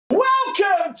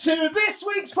welcome to this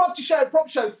week's Property Show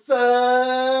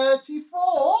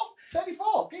 34.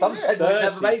 34. Some said we'd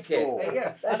never make it.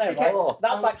 Yeah. I know,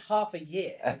 that's like half a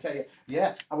year. Okay,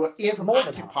 yeah. And we're Ian from More than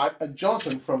Active Pipe and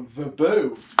Jonathan from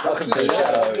Verboo. Welcome to the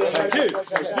show. Thank you.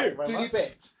 Do your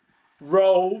bit.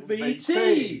 Roll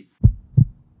VT.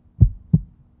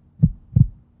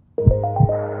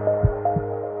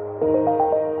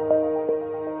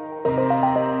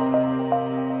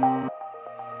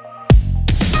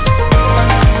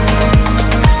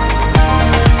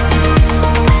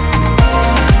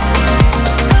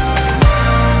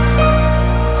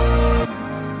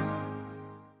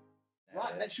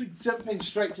 Should we jump in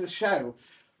straight to the show?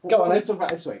 Go on, What are we then. talking about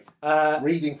this week?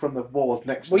 Reading from the board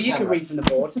next to Well, the you can camera. read from the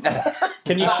board.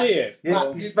 Can you see it?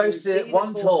 You're supposed to.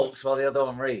 One talks while the other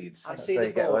one reads. I That's see how the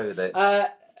you get board. away with it.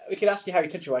 We could ask you how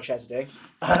your countrywide shares are doing.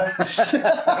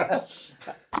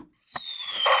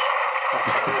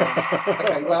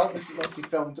 Okay, well, this is obviously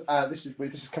filmed. This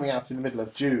is coming out in the middle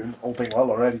of June, all being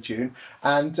well, or early June,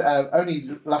 and only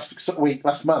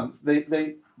last month,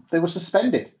 they were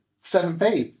suspended.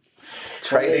 7p.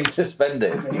 Trading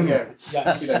suspended. There you go.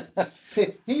 Yes. You know,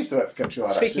 he used to work for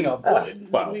Countrywide. Speaking actually.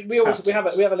 of, well, we have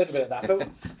a little bit of that. But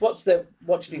what do you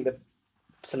think the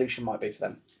solution might be for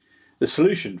them? The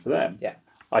solution for them, Yeah.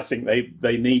 I think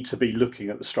they need to be looking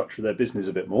at the structure of their business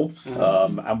a bit more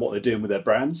and what they're doing with their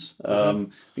brands. I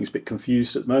think it's a bit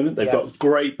confused at the moment. They've got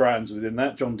great brands within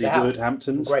that. John D. They have. Wood,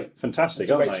 Hamptons, Great. fantastic,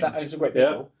 It's a aren't great they? it's a great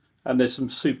people. And there's some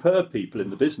superb people in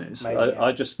the business. Amazing,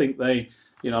 I just think they,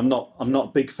 I'm not a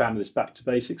big fan of this back to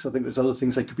basics. I think there's other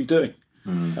things they could be doing.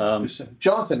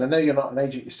 Jonathan, I know you're not an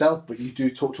agent yourself, but you do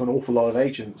talk to an awful lot of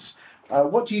agents.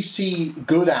 What do you see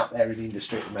good out there in the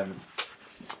industry at the moment?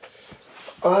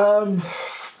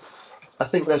 I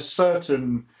think there's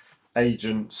certain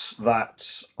agents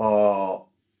that are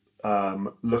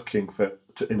looking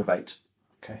to innovate.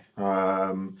 Okay.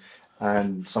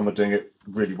 And some are doing it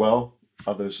really well.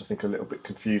 Others, I think, are a little bit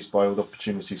confused by all the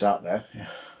opportunities out there. Yeah.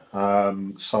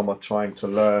 Some are trying to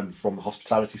learn from the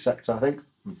hospitality sector, I think,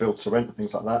 and build to rent and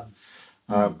things like that.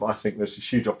 But I think there's a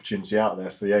huge opportunity out there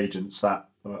for the agents that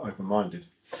are open-minded.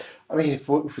 I mean, if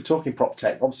we're talking prop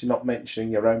tech, obviously not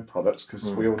mentioning your own products because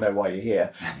we all know why you're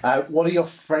here. What are your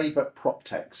favourite prop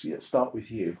techs? Let's start with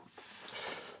you.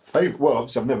 Well,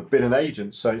 obviously I've never been an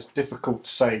agent, so it's difficult to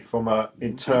say from an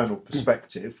internal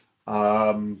perspective.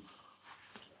 But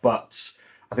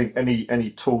I think any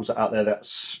tools out there that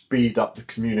speed up the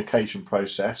communication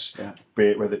process, be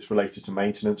it whether it's related to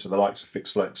maintenance or the likes of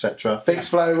FixFlow, etc.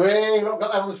 FixFlow, look,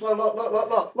 got that on the floor,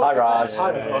 look. Hi, Raj.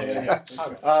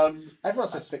 Everyone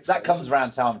says FixFlow. That comes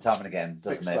around time and time again,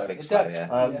 doesn't FixFlow. it? It does.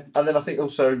 Yeah. And then I think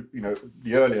also,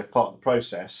 the earlier part of the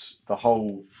process, the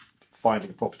whole finding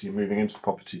a property and moving into a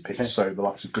property piece, so the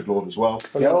likes of Good Lord as well.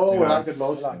 Yeah, we like good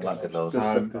Lord. Like good Lord.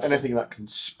 Anything that can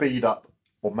speed up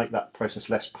or make that process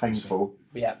less painful.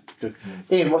 Yeah. Good.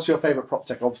 Ian, what's your favourite prop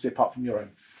tech, obviously, apart from your own?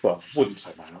 Well, wouldn't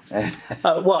say mine.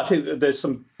 Well, I think that there's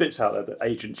some bits out there that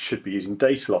agents should be using.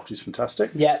 Dataloft is fantastic.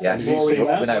 Yeah. Yes. Rory, We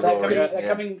know Rory, they're yeah.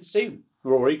 coming soon.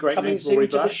 Rory, great Coming name. soon Rory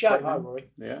to the Black, show. great Hi, name. Rory.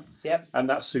 Yeah. Yep. And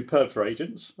that's superb for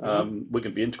agents. We're going to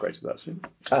be integrated with that soon.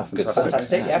 Oh, good stuff.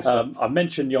 Fantastic. Yeah. I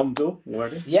mentioned Yomdul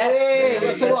already. Yes. Hey, There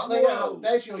I'll tell you what,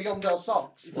 there's your Yomdale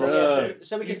socks.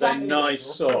 So we can thank Nice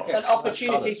socks. an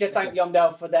opportunity to thank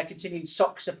Yomdale for their continued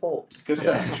sock support. Good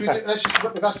stuff. Let's just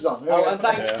put the glasses on. Oh, and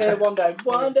thanks to Wando.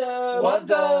 Wando.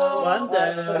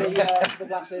 For the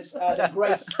glasses. They're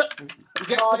great. You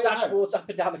get Car to stay at home. dashboards up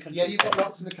and down the country. Yeah, you've got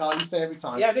lots in the car, you say every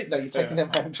time. Yeah, I did. No, you're taking them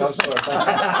home. Just We've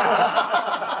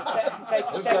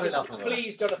got enough of them.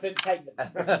 Please, Jonathan, take them.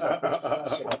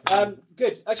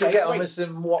 Good. Okay. Should we get on great. with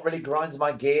some what really grinds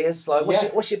my gears? Like,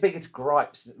 what's your biggest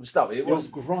gripes? We'll start with you. You're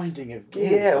grinding of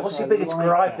gears. Yeah, what's your biggest like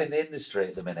gripe that. in the industry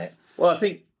at the minute? Well, I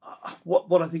think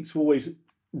what I think is always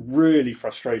really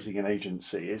frustrating in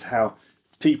agency is how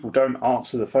people don't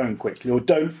answer the phone quickly or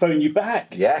don't phone you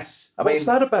back. Yes. What's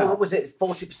that about? What was it?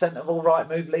 40% of all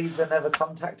Rightmove leads are never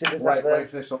contacted. Is Right, that wait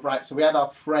for this one. Right, so we had our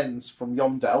friends from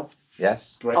Yomdale.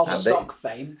 Yes. Great. Of Andy. stock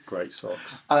fame. Great socks.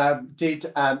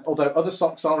 Although other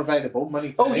socks are available,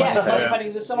 Money Oh, yeah. Yeah. Moneypenny,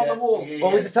 there's some on the wall.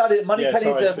 Well, we decided money Yeah,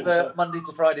 pennies sorry, are finish for that. Monday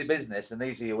to Friday business, and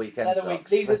these are your weekend They're the week.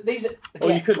 socks. These are.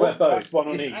 Or you could wear both, one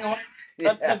on each. Hang on.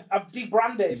 Yeah. I've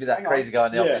debranded. You'd be that Hang crazy guy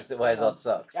in the Yeah. office that wears odd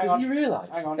socks. Hang on. Did you realise?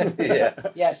 Hang on. Yeah.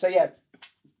 Yeah. So yeah.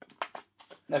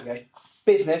 Okay.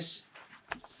 Business,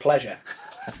 pleasure.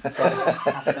 So,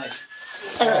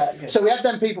 Anyway, so we had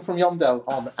them people from Yondell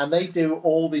on, and they do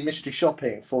all the mystery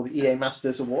shopping for the EA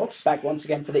Masters Awards. Back once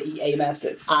again for the EA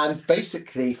Masters. And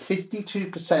basically,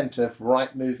 52% of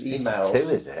Rightmove emails 52,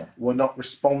 is it? were not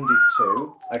responded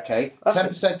to. Okay,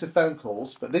 10% of phone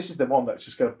calls, but this is the one that's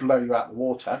just going to blow you out of the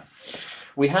water.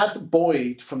 We had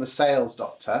Boyd from the Sales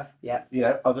Doctor. Yeah. You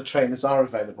know, other trainers are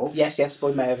available. Yes,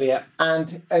 Boyd Mayer, yeah.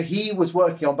 And he was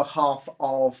working on behalf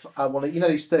of, well, you know,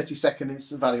 these 30-second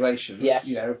instant valuations. Yes.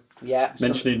 You know. Yeah.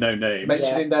 Mentioning no names.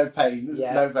 Mentioning no pain.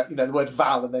 Yeah. No, you know, the word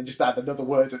val and then just add another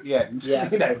word at the end. Yeah.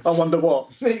 You know. I wonder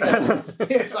what.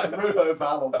 It's like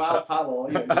Robo-Val or Val-Pal or,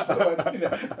 you know, just the word, you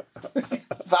know,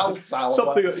 Val-Sal.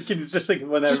 Something that you can just think of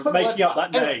when they're making up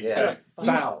that name. Anyway,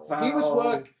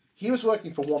 Val. He was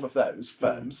working for one of those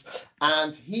firms,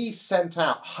 and he sent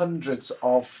out hundreds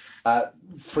of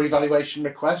free valuation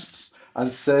requests,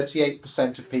 and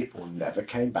 38% of people never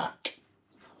came back.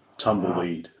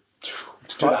 Tumbleweed.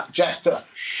 To that jester.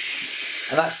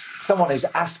 And that's someone who's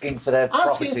asking for their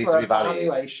properties Asking for to a be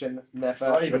valued. valuation, never.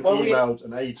 I even emailed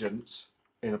an agent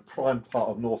in a prime part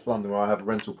of North London where I have a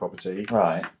rental property.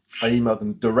 Right. I emailed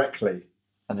them directly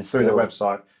And through their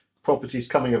website. Property's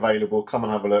coming available. Come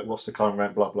and have a look. What's the current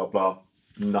rent? Blah blah blah.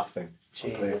 Nothing.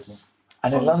 Jesus.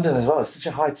 And in London as well, it's such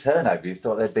a high turnover. You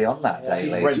thought they'd be on that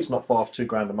daily. Rent's not far off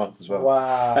 £2,000 a month as well.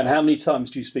 Wow. And how many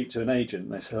times do you speak to an agent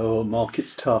and they say, "Oh,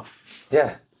 market's tough."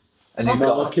 Yeah. And you've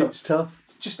got Market's tough.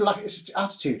 Just like it's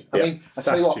attitude. I Yeah, mean, I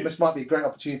tell you what, attitude. this might be a great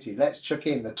opportunity. Let's chuck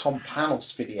in the Tom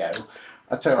Panos video.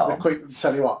 I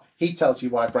tell you what, he tells you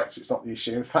why Brexit's not the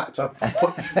issue. In fact,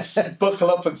 buckle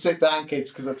up and sit down,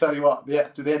 kids, because I tell you what,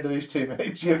 to the end of these 2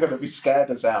 minutes, you're going to be scared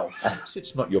as hell.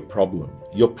 It's not your problem.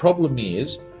 Your problem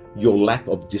is your lack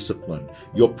of discipline.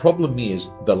 Your problem is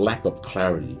the lack of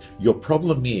clarity. Your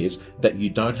problem is that you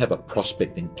don't have a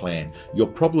prospecting plan. Your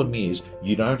problem is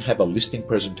you don't have a listing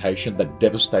presentation that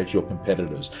devastates your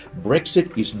competitors.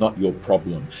 Brexit is not your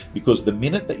problem, because the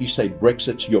minute that you say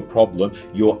Brexit's your problem,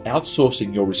 you're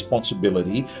outsourcing your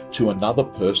responsibility to another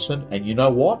person. And you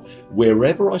know what?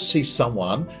 Wherever I see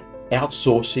someone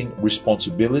outsourcing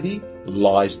responsibility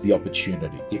lies the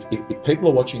opportunity. If people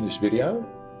are watching this video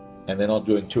and they're not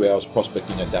doing 2 hours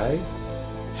prospecting a day,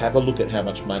 have a look at how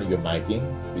much money you're making,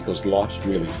 because life's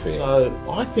really fair. So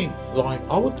I think, like,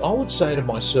 I would say to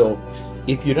myself,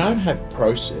 if you don't have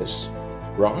process,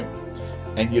 right,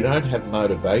 and you don't have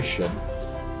motivation,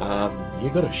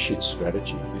 you've got a shit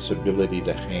strategy. This ability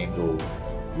to handle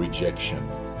rejection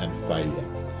and failure.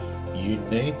 You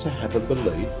need to have a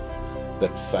belief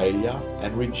that failure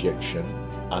and rejection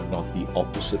are not the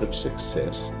opposite of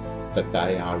success, that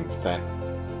they are in fact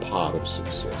part of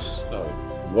success. So,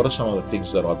 what are some of the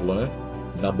things that I've learned?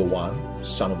 Number one,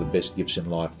 some of the best gifts in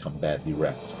life come badly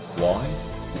wrapped. Why?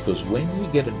 Because when you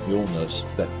get an illness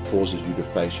that causes you to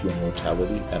face your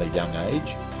mortality at a young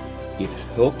age, it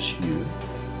helps you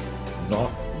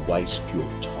not waste your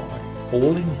time.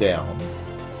 Falling down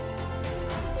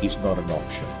is not an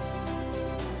option.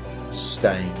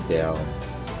 Staying down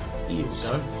is.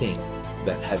 Don't think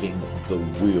that having the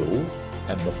will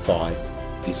and the fight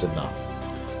is enough.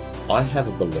 I have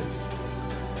a belief.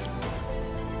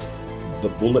 The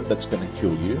bullet that's going to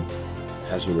kill you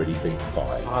has already been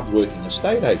fired. Hard-working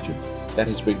estate agent that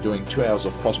has been doing 2 hours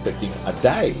of prospecting a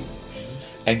day,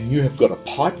 and you have got a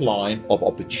pipeline of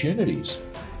opportunities.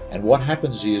 And what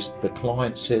happens is the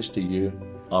client says to you,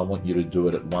 I want you to do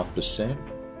it at 1%.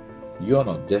 You're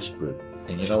not desperate.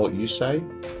 And you know what you say?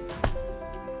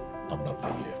 I'm not for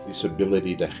you. This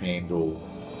ability to handle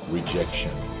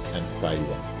rejection and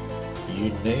failure. You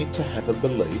need to have a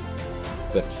belief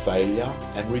that failure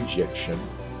and rejection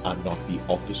are not the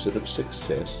opposite of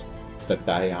success, that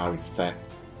they are in fact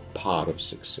part of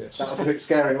success. That was a bit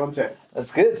scary, wasn't it?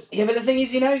 That's good. Yeah, but the thing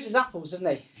is, he knows his apples, doesn't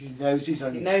he? He knows his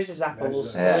onions. He knows his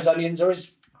apples, Yeah. or his onions, or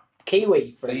his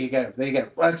kiwi fruit. There you go.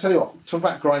 Well, I'll tell you what, talk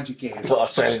about grind your gears. That's what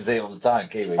Australians eat all the time,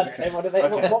 Kiwis. I don't know, what are they?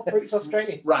 Okay. What fruit's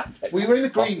Australian? Right, we were in the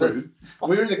green Fosters. room.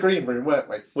 We were in the green room, weren't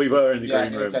we? We were in the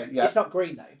green room. Okay, yeah. It's not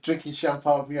green though. Drinking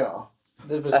champagne VR.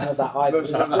 There was none of that either. There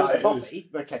was none of that. There was coffee.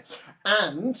 Okay,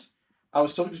 and I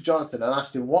was talking to Jonathan and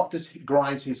asked him what does he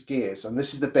grinds his gears, and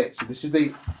this is the bit. So this is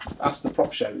the Ask the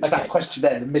Prop Show. It's Okay. that question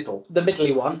there in the middle. The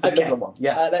middly one. The Okay. middle one.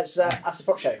 Yeah. Let's ask the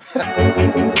prop show.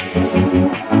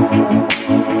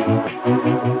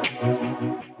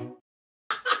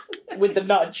 With the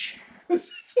nudge,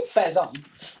 fares on.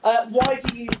 Why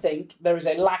do you think there is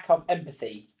a lack of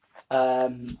empathy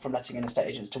from letting in estate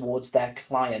agents towards their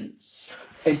clients?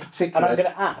 In And particular, I'm going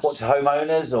to ask. What's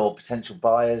homeowners or potential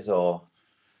buyers or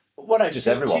Well, no, just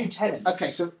two everyone? tenants.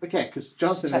 okay, because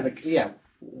Jonathan, Tenants.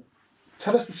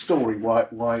 tell us the story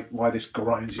why this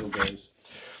grinds your gears.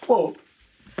 Well,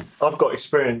 I've got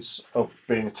experience of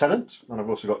being a tenant, and I've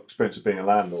also got experience of being a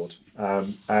landlord.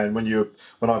 And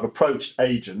when I've approached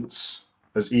agents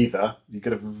as either, you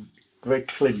get a very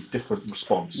clearly different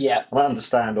response. Yeah. And I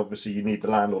understand, obviously, you need the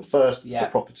landlord first, the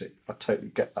property. I totally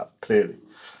get that clearly.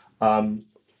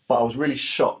 But I was really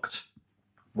shocked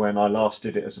when I last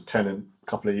did it as a tenant a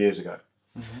couple of years ago.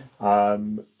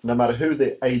 No matter who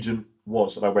the agent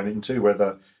was that I went into,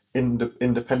 whether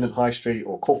independent high street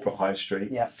or corporate high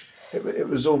street, it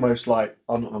was almost like,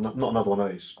 I'm not another one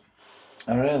of these.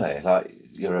 Oh, really? Like,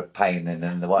 you're a pain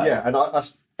in the way? Yeah, and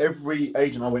every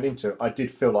agent I went into, I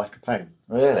did feel like a pain.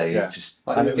 Really? Yeah.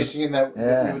 Like you were getting in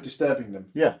there, you were disturbing them.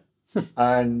 Yeah.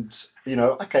 And, you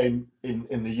know, okay,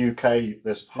 in the UK,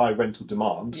 there's high rental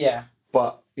demand. Yeah.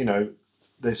 But, you know,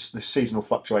 there's seasonal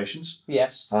fluctuations.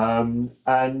 Yes. And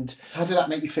How did that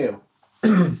make you feel?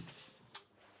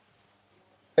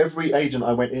 every agent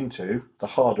I went into, the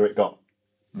harder it got.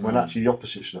 When actually the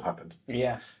opposite should have happened.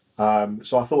 Yeah.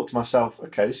 So I thought to myself,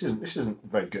 okay, this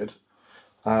isn't very good.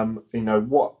 You know,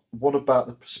 what about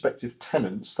the prospective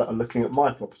tenants that are looking at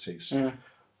my properties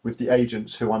with the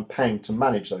agents who I'm paying to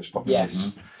manage those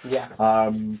properties? Yes.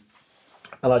 And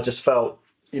I just felt,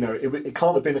 you know, it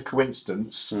can't have been a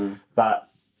coincidence that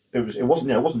it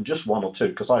wasn't just one or two,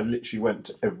 because I literally went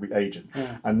to every agent.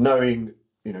 And knowing,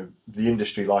 you know, the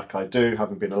industry like I do,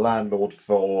 having been a landlord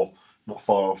for not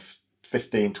far off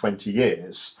 15, 20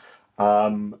 years,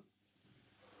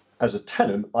 as a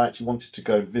tenant, I actually wanted to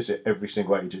go and visit every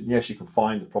single agent. Yes, you can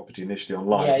find the property initially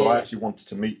online, but I actually wanted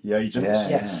to meet the agents.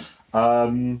 Yes.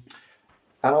 And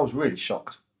I was really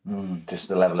shocked. Just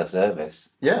the level of service.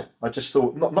 Yeah, I just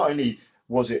thought not only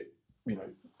was it, you know,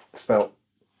 felt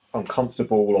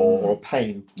uncomfortable or a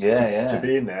pain to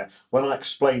be in there. When I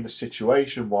explained the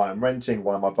situation, why I'm renting,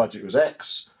 why my budget was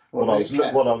X, what I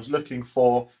was looking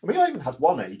for. I mean, I even had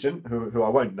one agent who I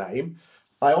won't name.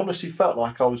 I honestly felt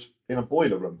like I was in a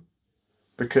boiler room,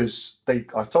 because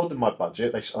I told them my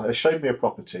budget. They showed me a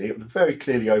property. It was very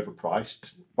clearly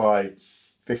overpriced by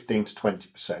 15 to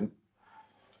 20%.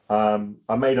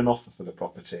 I made an offer for the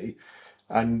property,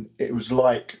 and it was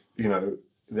like, you know,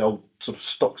 the old sort of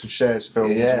stocks and shares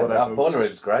films, whatever. That boiler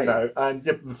room's great. You know, and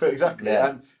exactly.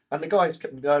 Yeah. And the guys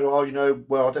kept going, oh, you know,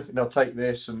 well, I don't think they'll take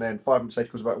this. And then 5 minutes later,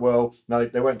 he goes back, well, no,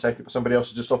 they won't take it, but somebody else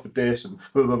has just offered this, and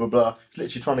blah, blah, blah, blah. He's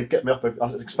literally trying to get me up.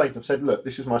 I explained to him, said, look,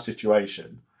 this is my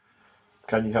situation.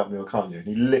 Can you help me or can't you? And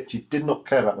he literally did not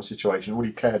care about my situation. All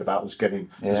he cared about was getting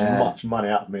as much money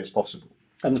out of me as possible.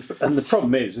 And the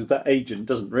problem is that agent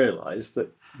doesn't realise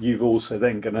that you've also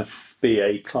then going to be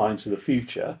a client of the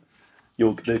future.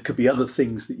 There could be other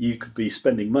things that you could be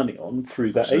spending money on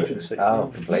through that agency. Oh,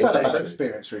 You've completely. had that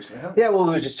experience recently, haven't you? Yeah, well, we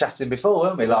were just chatting before,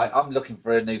 weren't we? Like, I'm looking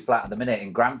for a new flat at the minute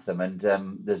in Grantham, and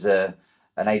there's an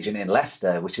agent in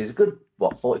Leicester, which is a good,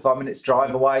 45 minutes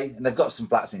drive away, and they've got some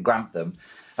flats in Grantham.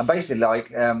 And basically,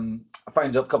 like, I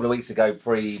phoned up a couple of weeks ago,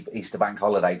 pre-Easter bank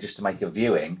holiday, just to make a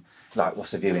viewing. Like,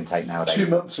 what's a viewing take nowadays? 2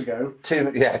 months ago. 2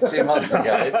 months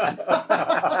ago.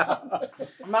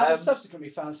 Man subsequently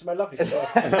found somewhere lovely to go.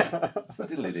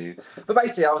 Diddly-doo. But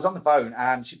basically, I was on the phone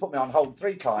and she put me on hold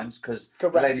 3 times because the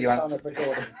Correct lady at time of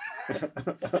recording. You're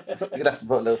going to have to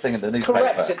put a little thing in the newspaper.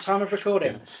 Correct at time of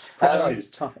recording. But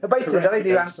basically, the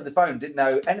lady who answered the phone didn't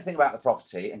know anything about the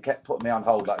property and kept putting me on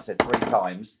hold, like I said, 3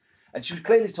 times. And she was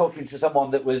clearly talking to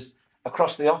someone that was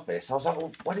across the office. I was like,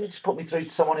 well, why did you just put me through to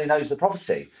someone who knows the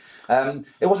property?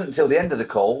 It wasn't until the end of the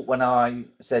call when I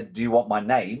said, do you want my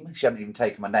name? She hadn't even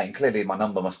taken my name. Clearly my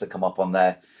number must have come up on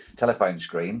their telephone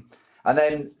screen. And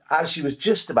then as she was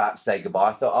just about to say goodbye,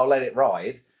 I thought, I'll let it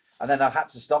ride. And then I had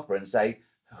to stop her and say,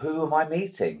 who am I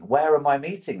meeting? Where am I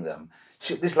meeting them?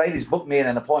 This lady's booked me in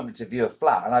an appointment to view a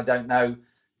flat, and I don't know.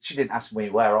 She didn't ask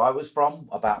me where I was from,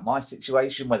 about my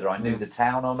situation, whether I knew the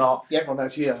town or not. Yeah, everyone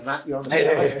knows you, Matt. You're on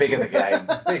the Big in the game.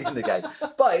 Big in the game.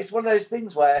 But it's one of those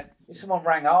things where if someone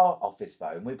rang our office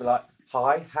phone, we'd be like,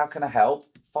 hi, how can I help?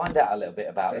 Find out a little bit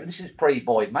about it. This is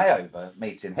pre-Boyd Mayover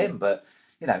meeting him, but,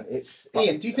 you know, it's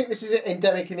Ian, do you think this is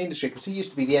endemic in the industry? Because he used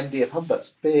to be the MD of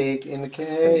Humberts. Big in the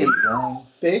game.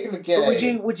 Big in the game.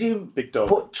 But would you Big dog.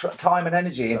 put time and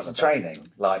energy into training,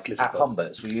 like at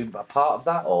Humberts? Were you a part of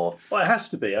that, or? Well, it has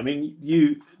to be. I mean,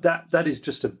 that is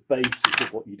just a basic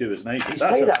of what you do as an agent. You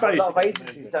That's say a that, but a basic lot of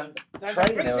agencies don't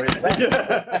train or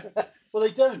invest. Well,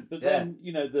 they don't. But then,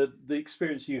 you know, the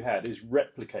experience you had is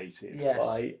replicated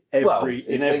by it every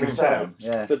seems town. so,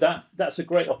 yeah. But that's a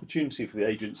great opportunity for the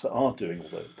agents that are doing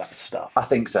all that stuff. I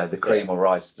think so. The cream will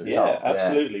rise to the top. Yeah,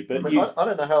 absolutely. But I mean, I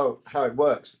don't know how it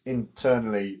works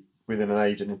internally within an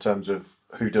agent in terms of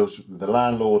who deals with the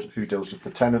landlord, who deals with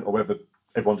the tenant, or whether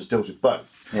everyone just deals with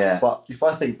both. Yeah. But if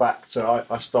I think back to,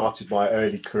 I started my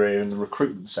early career in the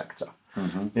recruitment sector,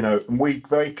 you know, and we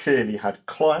very clearly had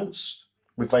clients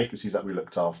with vacancies that we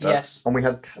looked after, Yes. and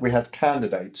we had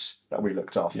candidates that we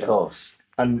looked after. Of course.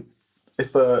 And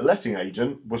if a letting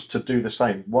agent was to do the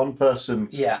same, one person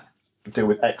Yeah. deal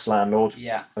with X landlord,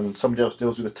 Yeah. and somebody else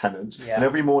deals with the tenants. Yeah. And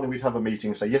every morning we'd have a meeting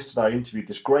and say, yesterday I interviewed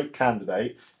this great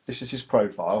candidate, this is his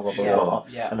profile, blah, blah, Yeah. blah.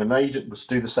 Yeah. And an agent was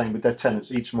to do the same with their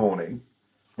tenants each morning.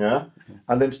 Yeah.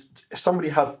 And then somebody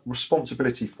have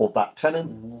responsibility for that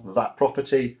tenant, that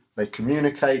property, they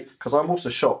communicate. Because I'm also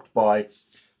shocked by,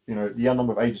 you know, the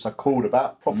number of agents I called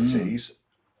about properties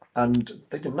and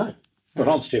they didn't know. Well,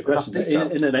 to answer to your question,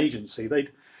 detail. in an agency, they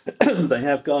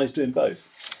have guys doing both.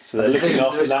 So they're looking There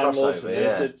after is landlords. crossover,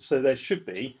 yeah. So there should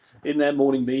be, in their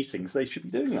morning meetings, they should be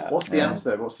doing that. What's the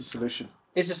answer? What's the solution?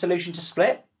 Is the solution to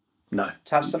split? No.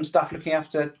 To have some staff looking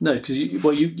after. No, because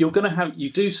you're going to have, you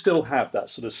do still have that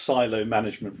sort of silo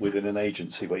management within an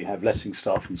agency where you have letting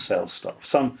staff and sales staff.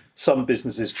 Some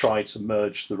businesses try to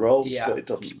merge the roles, Yeah. but it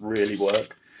doesn't really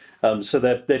work. So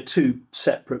they're two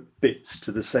separate bits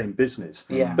to the same business.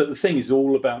 Yeah. But the thing is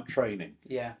all about training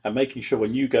Yeah. and making sure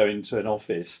when you go into an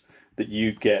office that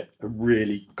you get a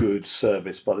really good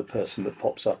service by the person that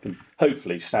pops up and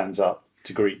hopefully stands up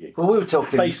to greet you. Well, we were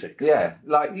talking Basics. Yeah,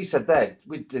 like you said there,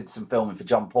 we did some filming for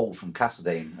John Paul from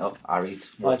Castledine. Oh, Harried.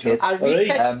 I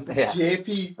Yeah. read.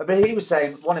 JP. But he was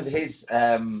saying one of his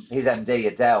MD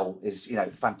Adele is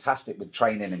fantastic with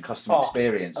training and customer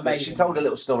experience. But amazing. she told a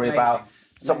little story Amazing. about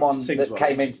someone Sings that well.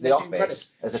 came into the She's office incredible.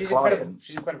 as a She's client. incredible.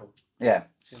 She's incredible. Yeah.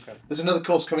 She's incredible. There's another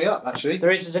course coming up, actually.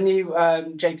 There's a new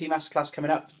JP masterclass coming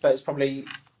up, but it's probably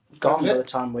gone Is by it? the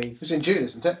time we've. It's in June,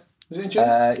 isn't it? Is it in June?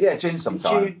 Yeah, June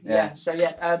sometime. June, yeah. So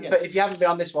but if you haven't been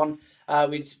on this one,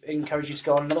 we'd encourage you to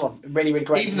go on another one. Really, really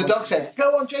great. Even the dog says,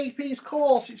 go on JP's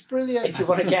course, it's brilliant. If you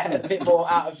want to get a bit more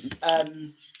out of,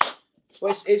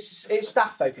 well, it's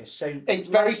staff focused, so It's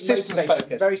very systems motivation,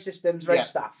 focused. very systems, very Yeah.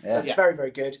 staff. Yeah. Yeah. Very,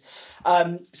 very good.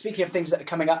 Speaking of things that are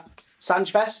coming up,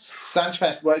 Sanjfest.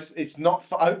 Sanjfest, well, it's not,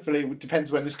 hopefully, it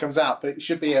depends when this comes out, but it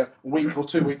should be a week or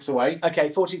 2 weeks away. Okay,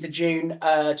 14th of June,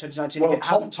 2019. Well,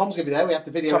 Again, Tom's going to be there, we have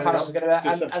the video. Tom earlier Panos is on. going to Good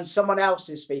be, stuff. and someone else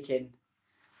is speaking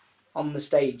on the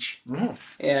stage.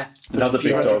 Yeah. Another A few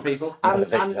big hundred dog. people. And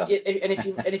Victor.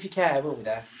 if you care, we'll be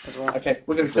there as well. Okay,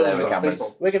 we're going to be There filming with lots of cameras.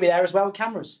 people. We're going to be there as well with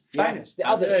cameras. Yeah. Bonus, the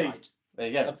other Okay. side There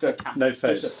you go. of the Good. camera. No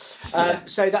face.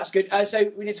 So that's good.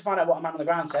 So we need to find out what a man on the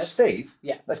ground says. Steve?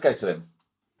 Yeah. Let's go to him.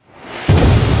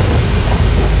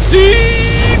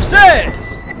 Steve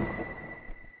Says!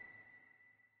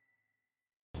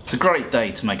 It's a great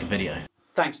day to make a video.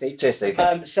 Thanks, Steve. Cheers, Steve.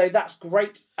 So that's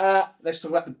great. Let's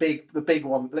talk about the big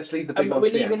one. Let's leave the big one We're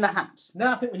to the leaving end. the hat.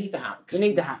 No, I think we need the hat. We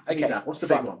need the hat. We need Okay. that. What's the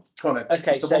fine. big one? Come on then.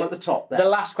 Okay, It's the so one at the top there. The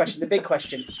last question, the big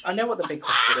question. I know what the big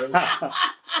question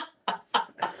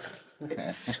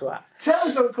is. Swat. Tell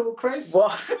us something cool, Chris.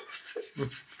 What?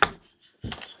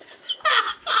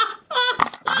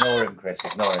 Ignore him, Chris.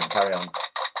 Ignore him. Carry on.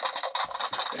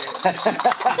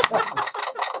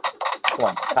 Come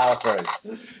on, power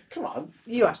through. Come on.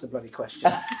 You asked the bloody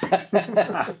question.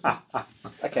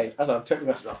 Okay, hold on. Take the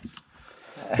rest off.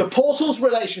 The portal's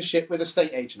relationship with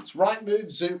estate agents. Rightmove,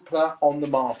 Zoopla on the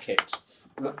market.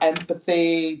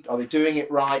 Empathy. Are they doing it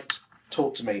right?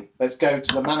 Talk to me. Let's go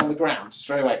to the man on the ground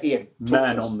straight away. Ian. talk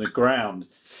Man to us. on the ground.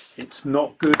 It's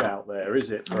not good out there,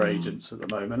 is it, for agents at the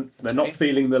moment? They're not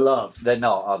feeling the love. They're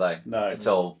not, are they? No. At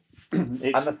all. And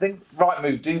It's, I think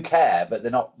Rightmove do care, but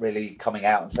they're not really coming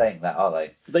out and saying that, are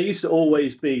they? they used to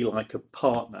always be like a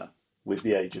partner with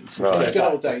the agents. Right. The good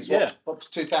old days. What, Yeah. up to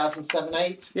 2007,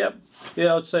 8? Yep.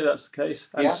 Yeah, I'd say that's the case.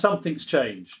 And Yeah. something's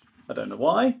changed. I don't know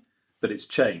why, but it's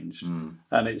changed.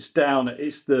 And it's down.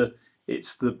 It's the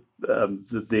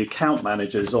account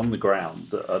managers on the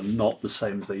ground that are not the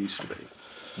same as they used to be.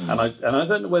 And I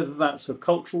don't know whether that's a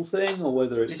cultural thing or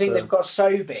whether it's. Do you think they've got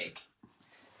so big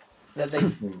that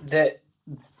that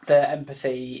their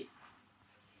empathy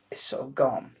is sort of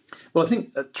gone? Well, I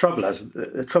think trouble's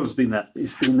been that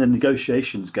it's been the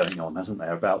negotiations going on, hasn't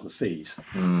there, about the fees,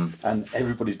 and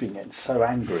everybody's been getting so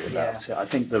angry about it. I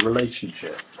think the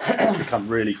relationship has become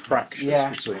really fractious Yeah.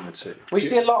 between the two. We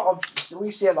see a lot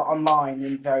online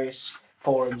in various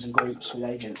forums and groups with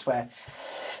agents where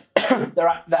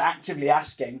they're actively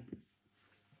asking.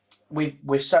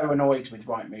 We're so annoyed with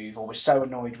Rightmove, or we're so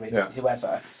annoyed with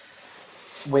whoever.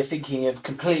 We're thinking of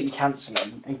completely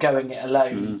cancelling and going it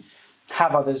alone.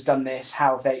 Have others done this?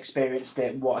 How have they experienced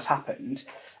it? What has happened?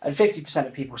 And 50%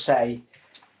 of people say,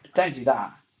 don't do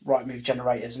that. Rightmove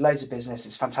generators, loads of business,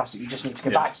 it's fantastic. You just need to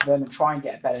go back to them and try and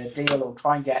get a better deal or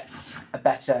try and get a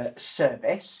better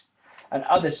service. And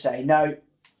others say, no,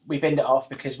 we binned it off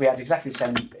because we had exactly the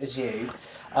same as you.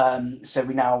 So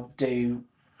we now do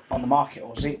On the Market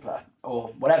or Zoopla or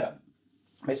whatever.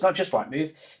 But it's not just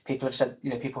Rightmove. People have said,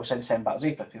 people have said the same about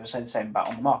Zoopla. People have said the same about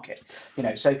On the Market.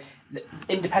 So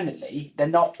independently, they're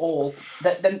not all.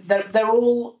 They're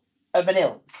all of an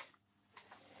ilk.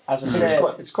 As I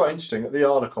said, it's quite interesting. At the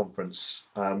ARNA conference,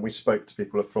 we spoke to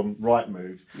people from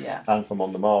Rightmove and from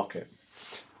On the Market,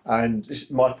 and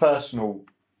my personal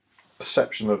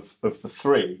perception of the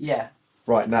three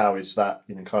right now is that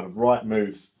kind of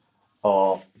Rightmove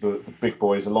are the big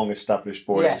boys, the long established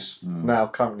boys, now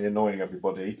currently annoying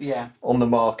everybody. On the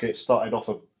Market started off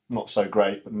not so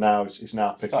great, but now it's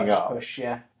now picking up. Push,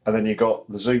 and then you got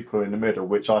the Zoopla in the middle,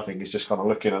 which I think is just kind of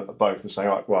looking at both and saying,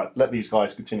 right, let these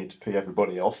guys continue to pee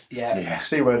everybody off.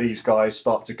 See where these guys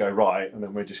start to go right, and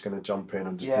then we're just going to jump in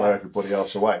and just blow everybody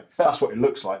else away. But that's what it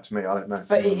looks like to me. I don't know.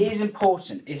 But it is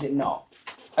important, is it not?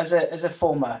 As a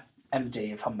former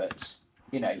MD of Humberts,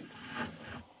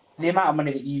 the amount of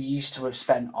money that you used to have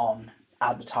spent on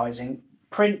advertising,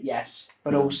 print, yes,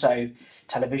 but also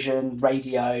television,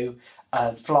 radio,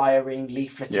 flyering,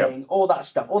 leafleting, all that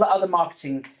stuff, all that other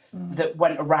marketing that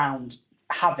went around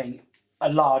having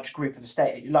a large group of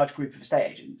estate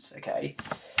agents. Okay,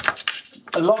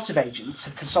 a lot of agents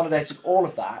have consolidated all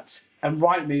of that, and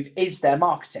Rightmove is their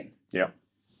marketing.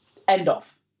 End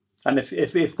of. And if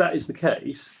that is the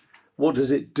case, what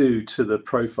does it do to the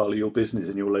profile of your business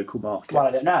in your local market? Well,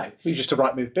 I don't know. You're just a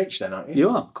Rightmove bitch then, aren't you? You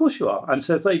are, of course you are. And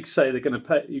so if they say you're going to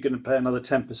pay another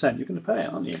 10%, you're going to pay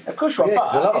it, aren't you? Of course you are.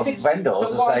 But a lot of vendors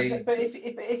will say. But if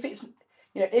it's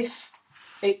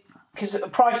because the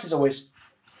price is always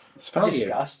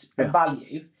discussed and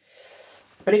value.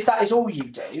 But if that is all you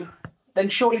do, then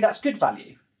surely that's good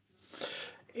value.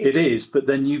 It is, but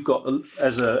then you've got,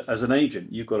 as an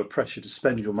agent, you've got a pressure to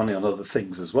spend your money on other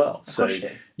things as well. So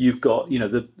you've got,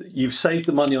 you've saved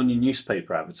the money on your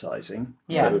newspaper advertising.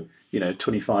 So,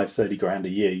 25, 30 grand a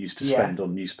year you used to spend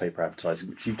on newspaper advertising,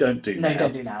 which you don't do now. No, you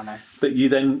don't do now, no. But you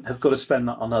then have got to spend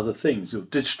that on other things, your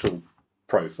digital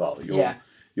profile,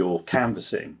 your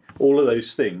canvassing, all of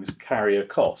those things carry a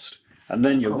cost. And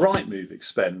then your Rightmove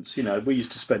expense, we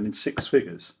used to spend in 6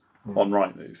 figures on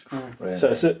Rightmove. Really?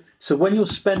 So when you're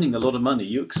spending a lot of money,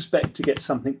 you expect to get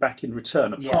something back in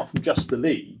return, apart from just the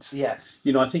leads. Yes.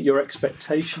 I think your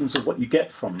expectations of what you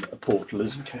get from a portal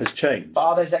has changed. But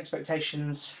are those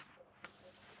expectations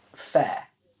fair?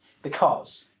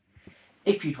 Because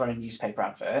if you'd run a newspaper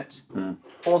advert,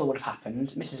 all that would have happened,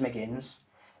 Mrs. Miggins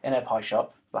in her pie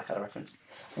shop, Blackadder reference,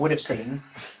 would have seen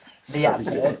the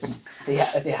advert. the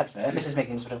advert. Mrs.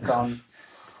 Miggins would have gone,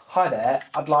 "Hi there,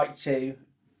 I'd like to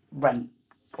rent,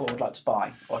 or I'd like to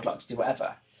buy, or I'd like to do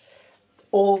whatever."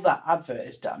 All that advert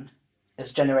has done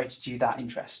has generated you that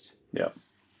interest. Yeah.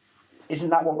 Isn't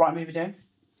that what Rightmove are doing?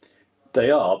 They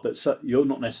are, but you're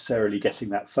not necessarily getting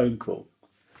that phone call.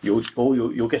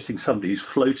 You're getting somebody who's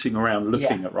floating around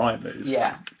looking at Rightmove.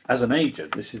 Yeah. As an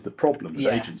agent, this is the problem with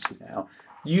agency now.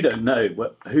 You don't know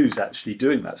who's actually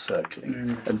doing that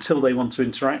circling until they want to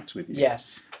interact with you.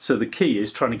 Yes. So the key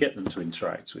is trying to get them to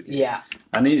interact with you. Yeah.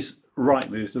 And is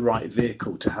Rightmove the right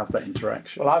vehicle to have that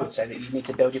interaction? Well, I would say that you need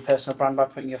to build your personal brand by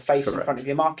putting your face in front of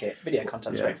your market. Video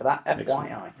content's great for that.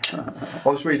 FYI. I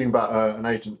was reading about an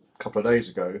agent a couple of days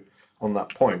ago on that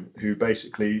point who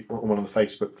basically, on one of the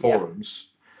Facebook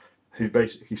forums, who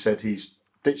basically said he's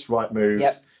ditched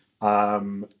Rightmove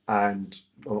and I'm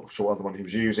not sure what other one he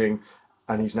was using,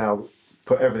 and he's now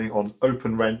put everything on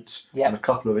Open Rent and a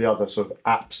couple of the other sort of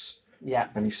apps. Yeah.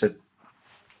 And he said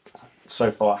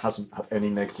so far it hasn't had any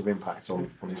negative impact on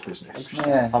his business.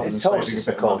 Yeah, it's horses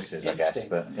for courses, I guess.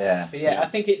 But I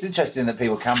think it's interesting that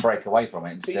people can break away from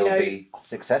it and still be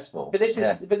successful. But this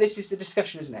is the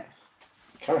discussion, isn't it?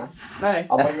 Carry on. No.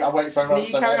 I'm waiting for everyone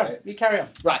else to say You carry on.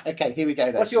 Right, okay, here we go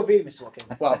then. What's your view, Mr. Watkin?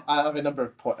 Well, I have a number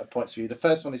of points for you. The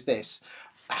first one is this: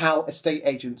 how estate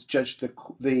agents judge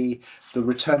the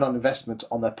return on investment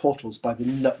on their portals by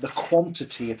the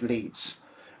quantity of leads,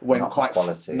 Not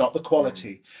the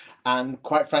quality. And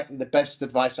quite frankly, the best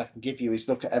advice I can give you is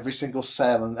look at every single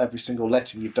sale and every single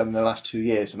letting you've done in the last 2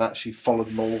 years and actually follow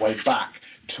them all the way back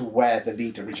to where the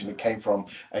lead originally came from,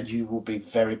 and you will be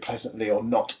very pleasantly or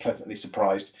not pleasantly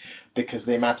surprised, because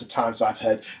the amount of times I've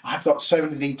heard, I've got so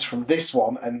many leads from this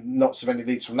one and not so many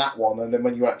leads from that one, and then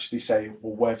when you actually say,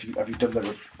 well, where have you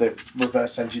done the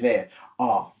reverse engineer?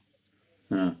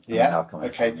 Yeah. I'll come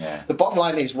Okay. from, yeah. The bottom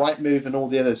line is Rightmove and all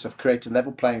the others have created a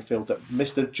level playing field that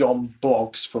Mr. John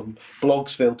Bloggs from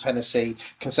Bloggsville, Tennessee,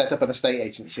 can set up an estate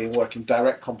agency and work in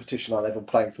direct competition on a level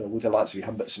playing field with the likes of your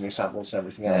Humberts and your Savills and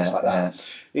everything else like that.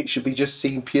 It should be just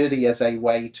seen purely as a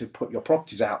way to put your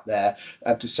properties out there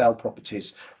and to sell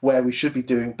properties. Where we should be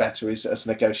doing better is as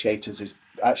negotiators is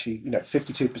actually,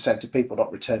 52% of people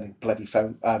not returning bloody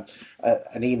phone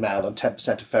an email and 10%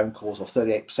 of phone calls or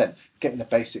 38% getting the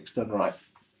basics done right.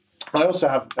 I also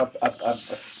have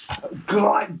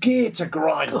a gear to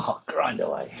grind. Oh, grind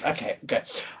away. Okay.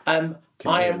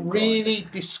 I am really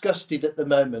disgusted at the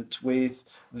moment with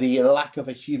the lack of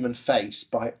a human face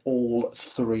by all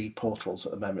three portals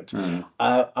at the moment.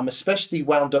 I'm especially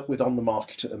wound up with On the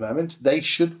Market at the moment. They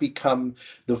should become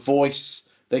the voice.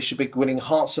 They should be winning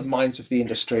hearts and minds of the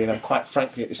industry. And I'm quite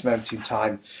frankly, at this moment in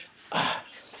time,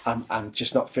 I'm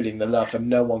just not feeling the love, and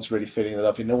no one's really feeling the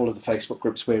love in all of the Facebook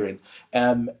groups we're in.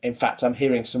 In fact, I'm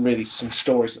hearing some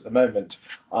stories at the moment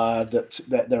that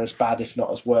they're as bad, if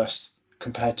not as worse,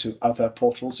 compared to other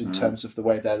portals in terms of the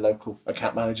way their local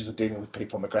account managers are dealing with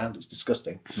people on the ground. It's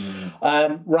disgusting.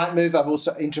 Rightmove, I've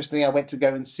also, interestingly, I went to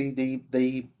go and see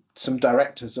some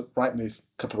directors at Rightmove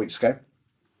a couple of weeks ago.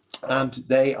 And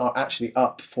they are actually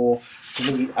up for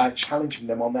me challenging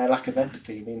them on their lack of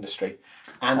empathy in the industry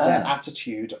and their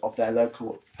attitude of their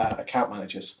local account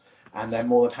managers. And they're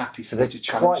more than happy for me to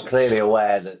challenge quite them. Clearly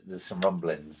aware that there's some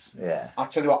rumblings. Yeah. I'll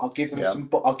tell you what, I'll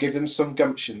give them some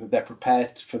gumption that they're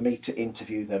prepared for me to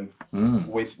interview them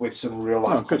with some real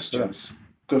life questions.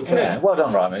 Good for them. Well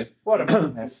done, Rightmove. Well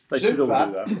done. Yes. They should all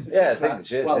do that. Yeah, I think they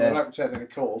should. Well, they won't return any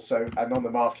calls, and On the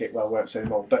Market, won't say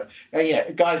anymore. But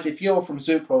guys, if you're from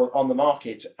Zoop or On the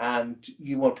Market and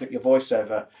you want to put your voice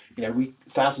over,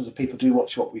 thousands of people do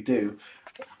watch what we do.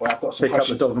 Well, I've got some Pick up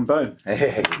the questions. dog and bone.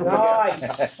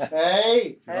 Nice.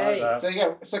 Hey. Hey. So you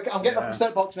go. So I'm getting off the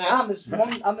soapbox now. And there's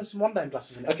some one dome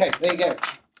glasses in it. Okay, there you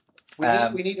go.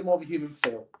 We need a more of a human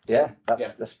feel. Yeah,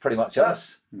 that's pretty much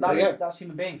us. That's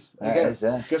human beings. There you go. Is,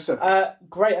 yeah. Good stuff.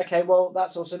 Great. Okay. Well,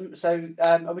 that's awesome. So,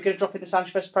 are we going to drop in the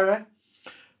Sanchfest promo?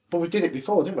 But we did it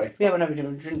before, didn't we? Yeah. Well, no, we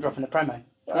didn't drop in the promo.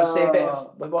 Let's see a bit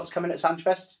of what's coming at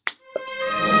Sanchfest.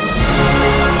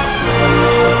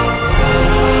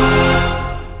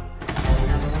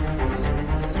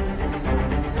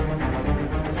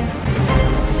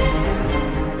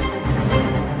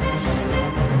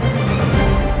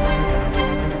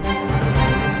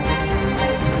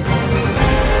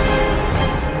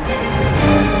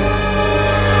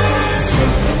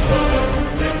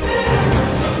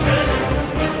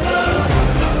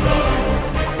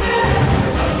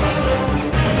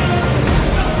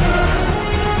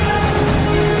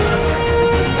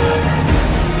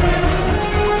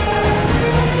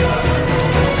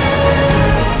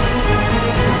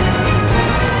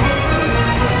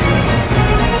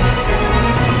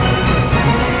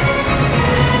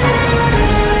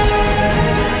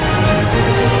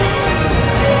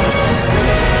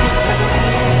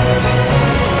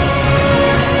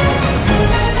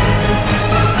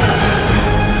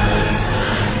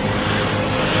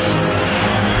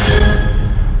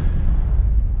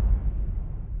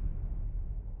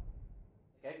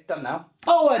 Done now.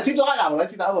 Oh, I did like that one. I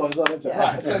did the other one as well, didn't I? Yeah.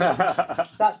 Right, so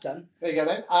So that's done. there you go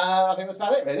then. I think that's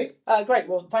about it, really. Great.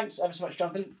 Well, thanks ever so much,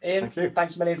 Jonathan. Ian, Thank you.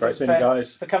 thanks a million Great seeing you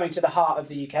guys. for coming to the heart of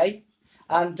the UK.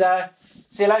 And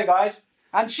see you later, guys.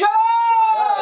 And show!